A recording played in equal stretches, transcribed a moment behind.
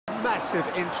massive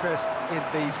interest in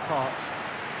these parts.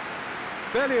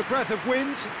 Barely a breath of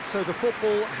wind, so the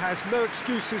football has no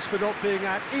excuses for not being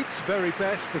at its very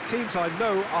best. The teams I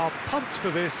know are pumped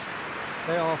for this.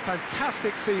 They are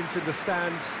fantastic scenes in the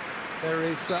stands. There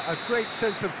is a great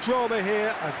sense of drama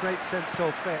here, a great sense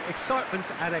of excitement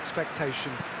and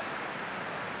expectation.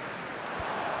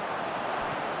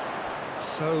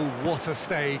 So what a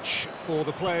stage for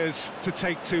the players to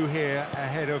take to here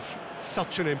ahead of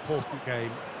such an important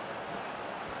game.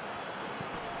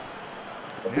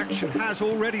 The action has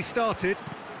already started.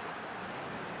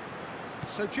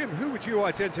 So Jim, who would you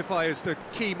identify as the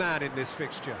key man in this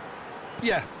fixture?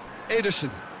 Yeah, Ederson.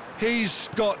 He's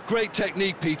got great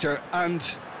technique, Peter, and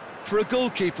for a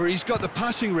goalkeeper, he's got the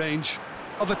passing range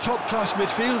of a top-class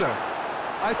midfielder.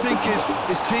 I think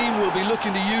his team will be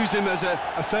looking to use him as a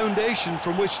foundation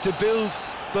from which to build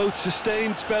both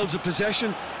sustained spells of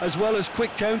possession as well as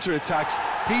quick counter-attacks.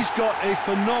 He's got a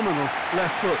phenomenal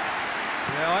left foot.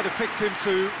 Yeah, I'd have picked him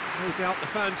too. No doubt the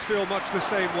fans feel much the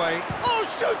same way. Oh,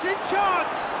 shooting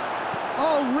chance!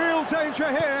 Oh, real danger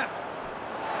here.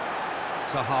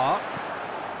 Zaha.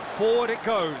 Forward it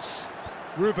goes.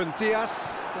 Ruben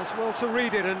Dias does well to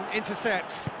read it and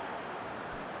intercepts.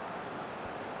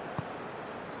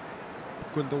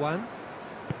 Gundogan.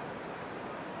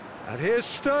 And here's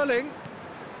Sterling.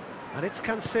 And it's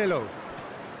Cancelo.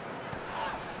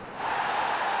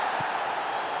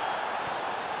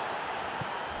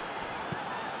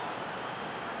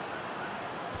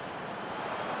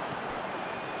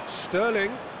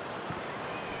 Sterling.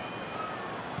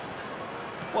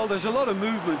 Well, there's a lot of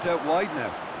movement out wide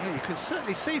now. Yeah, you can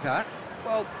certainly see that.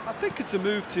 Well, I think it's a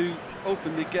move to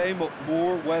open the game up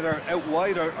more, whether out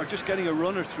wide or just getting a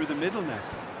runner through the middle now.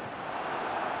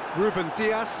 Ruben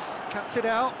Dias cuts it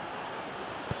out.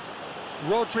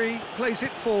 Rodri plays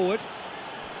it forward.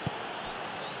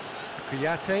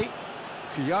 Kouyaté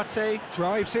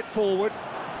drives it forward.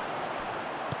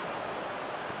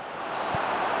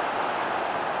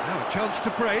 Now a chance to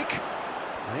break.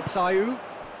 And it's Ayew.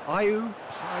 Ayew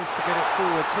tries to get it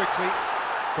forward quickly.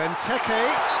 Benteke.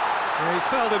 Yeah, he's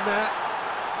fouled him there.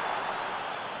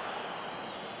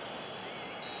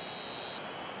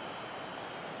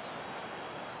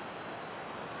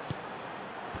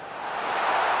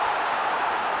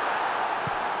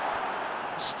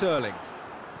 Sterling.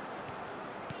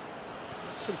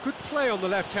 Some good play on the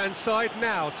left-hand side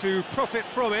now to profit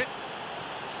from it.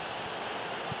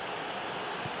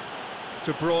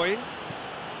 De Bruyne.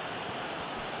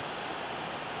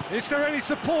 Is there any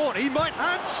support? He might...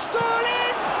 And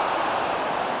Sterling!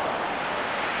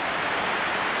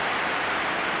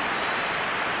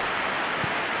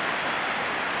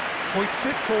 Hoists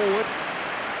it forward.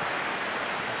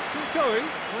 Still going.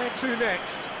 Where to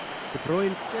next? De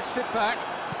Bruyne gets it back.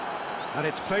 And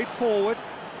it's played forward.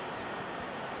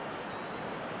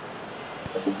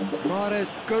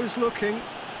 Mahrez goes looking.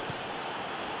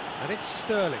 And it's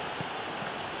Sterling.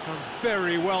 Done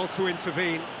very well to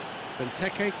intervene.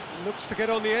 Benteke looks to get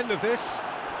on the end of this.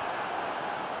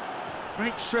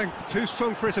 Great strength, too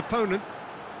strong for his opponent.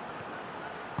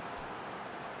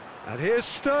 And here's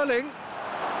Sterling.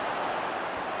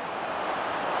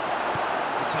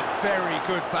 It's a very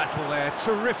good battle there,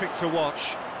 terrific to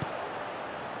watch.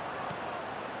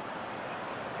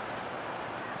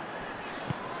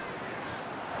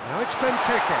 Now it's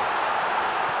Benteke.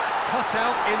 Cut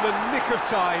out in the nick of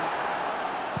time.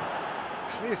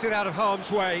 Clears it out of harm's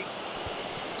way.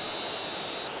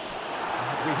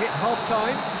 And we hit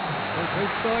half-time. So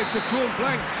both sides have drawn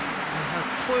blanks. They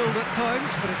have toiled at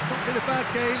times, but it's not been a bad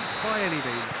game by any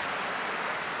means.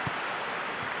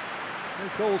 No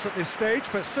goals at this stage,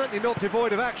 but certainly not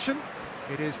devoid of action.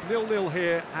 It is 0-0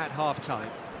 here at half-time.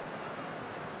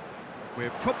 We're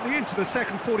promptly into the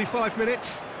second 45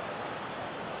 minutes.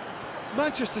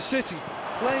 Manchester City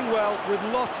playing well with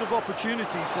lots of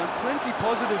opportunities and plenty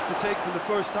positives to take from the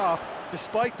first half.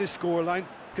 Despite this scoreline,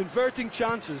 converting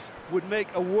chances would make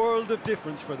a world of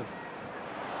difference for them.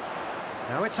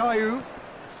 Now it's Ayew.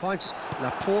 Finds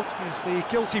Laporte is the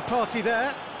guilty party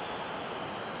there.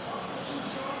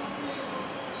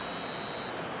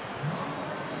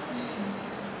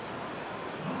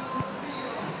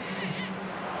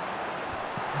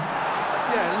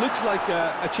 Yeah, it looks like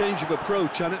a change of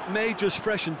approach, and it may just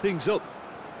freshen things up.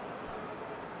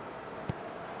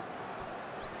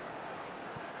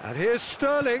 And here's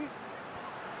Sterling.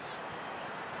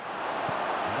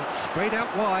 And it's sprayed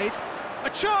out wide. A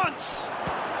chance!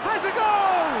 Has a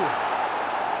goal!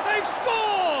 They've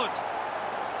scored!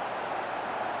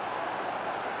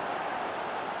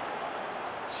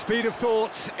 Speed of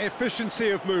thought,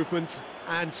 efficiency of movement,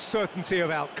 and certainty of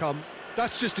outcome.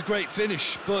 That's just a great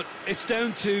finish, but it's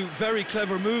down to very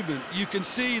clever movement. You can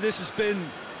see this has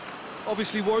been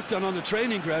obviously worked on the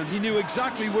training ground. He knew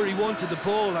exactly where he wanted the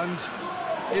ball, and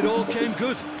it all came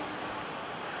good.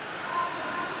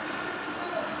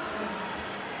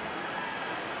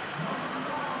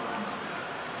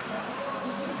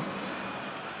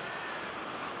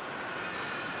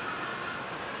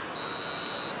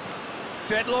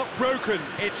 Deadlock broken,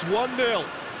 it's 1-0.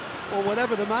 Well,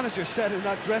 whatever the manager said in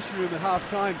that dressing room at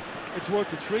half-time, it's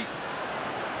worth a treat.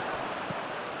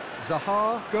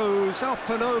 Zaha goes up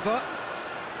and over.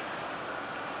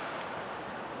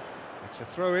 It's a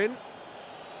throw-in.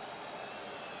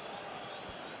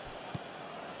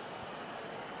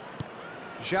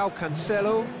 João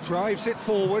Cancelo drives it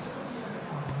forward.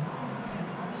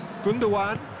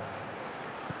 Gundogan.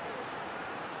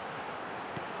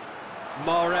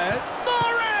 Mahrez.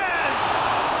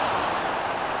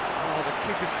 Oh, the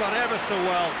keeper's done ever so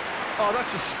well. Oh,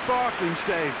 that's a sparkling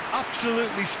save.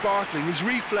 Absolutely sparkling. His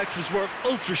reflexes were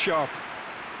ultra-sharp.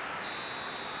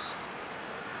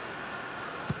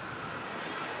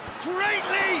 Great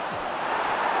leap!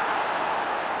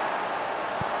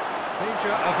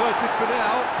 Danger averted for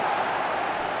now.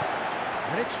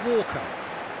 And it's Walker.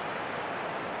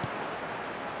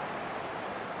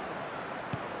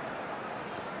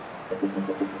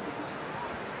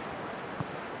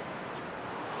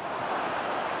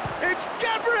 It's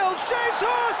Gabriel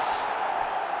Jesus!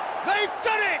 They've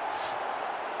done it!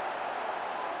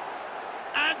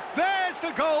 And there's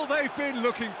the goal they've been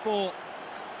looking for.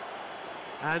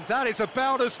 And that is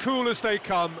about as cool as they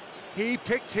come. He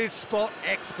picked his spot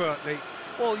expertly.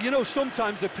 Well, you know,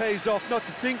 sometimes it pays off not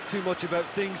to think too much about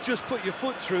things, just put your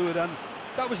foot through it, and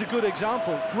that was a good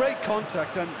example. Great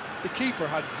contact, and the keeper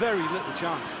had very little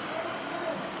chance.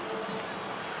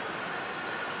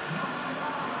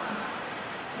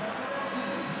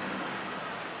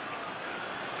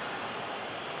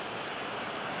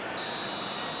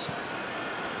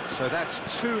 So that's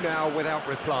 2 now without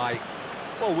reply.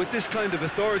 Well, with this kind of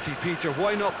authority, Peter,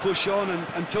 why not push on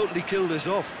and totally kill this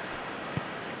off?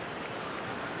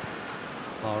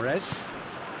 Mahrez.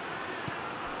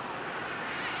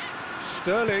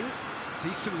 Sterling,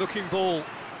 decent looking ball.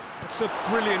 It's a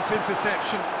brilliant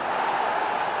interception.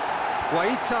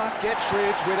 Guaita gets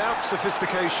rid without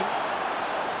sophistication.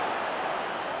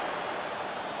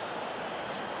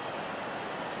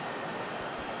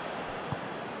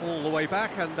 All the way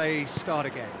back, and they start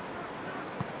again.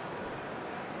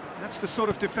 That's the sort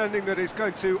of defending that is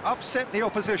going to upset the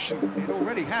opposition. It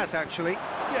already has, actually.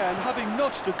 Yeah, and having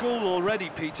notched a goal already,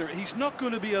 Peter, he's not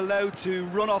going to be allowed to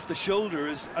run off the shoulder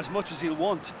as much as he'll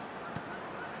want.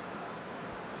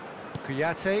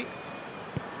 Kouyaté.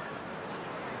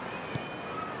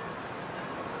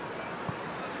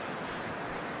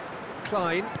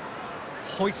 Klein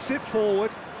hoists it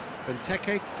forward.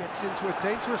 Benteke gets into a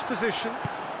dangerous position.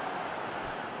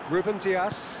 Ruben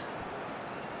Dias.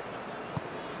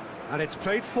 And it's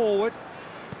played forward.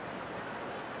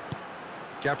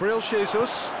 Gabriel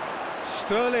Jesus.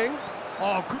 Sterling.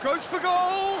 Oh, goes for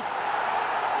goal!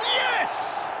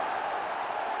 Yes!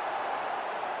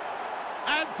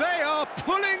 And they are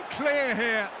pulling clear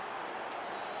here.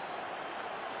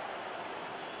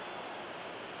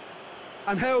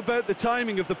 And how about the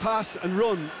timing of the pass and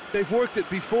run? They've worked it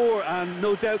before, and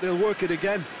no doubt they'll work it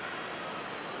again.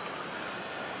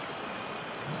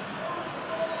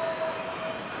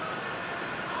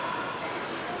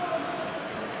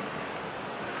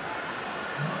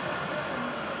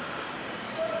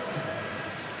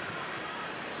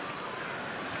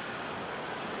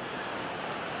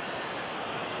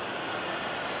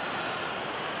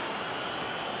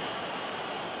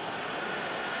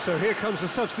 So here comes the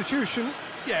substitution.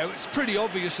 Yeah, it's pretty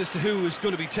obvious as to who was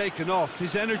going to be taken off.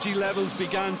 His energy levels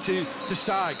began to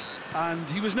sag, and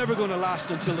he was never going to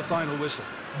last until the final whistle.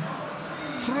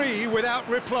 3 without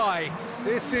reply.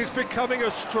 This is becoming a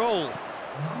stroll.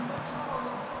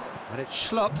 And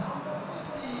it's Schlupp.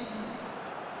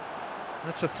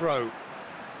 That's a throw.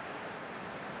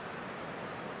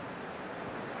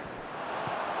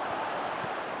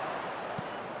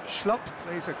 Schlupp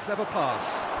plays a clever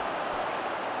pass.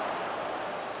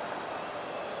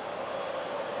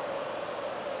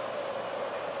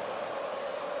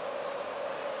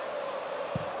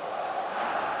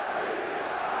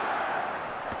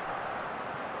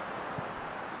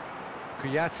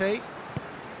 Kouyaté.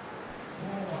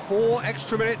 4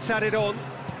 extra minutes added on.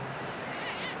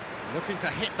 Looking to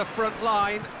hit the front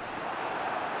line.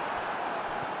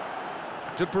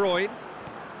 De Bruyne.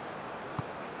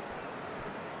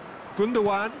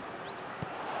 Gundogan.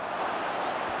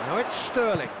 Now it's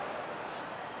Sterling.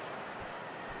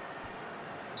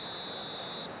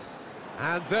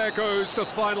 And there goes the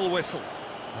final whistle.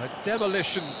 A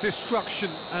demolition, destruction,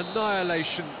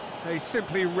 annihilation. They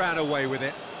simply ran away with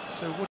it. So what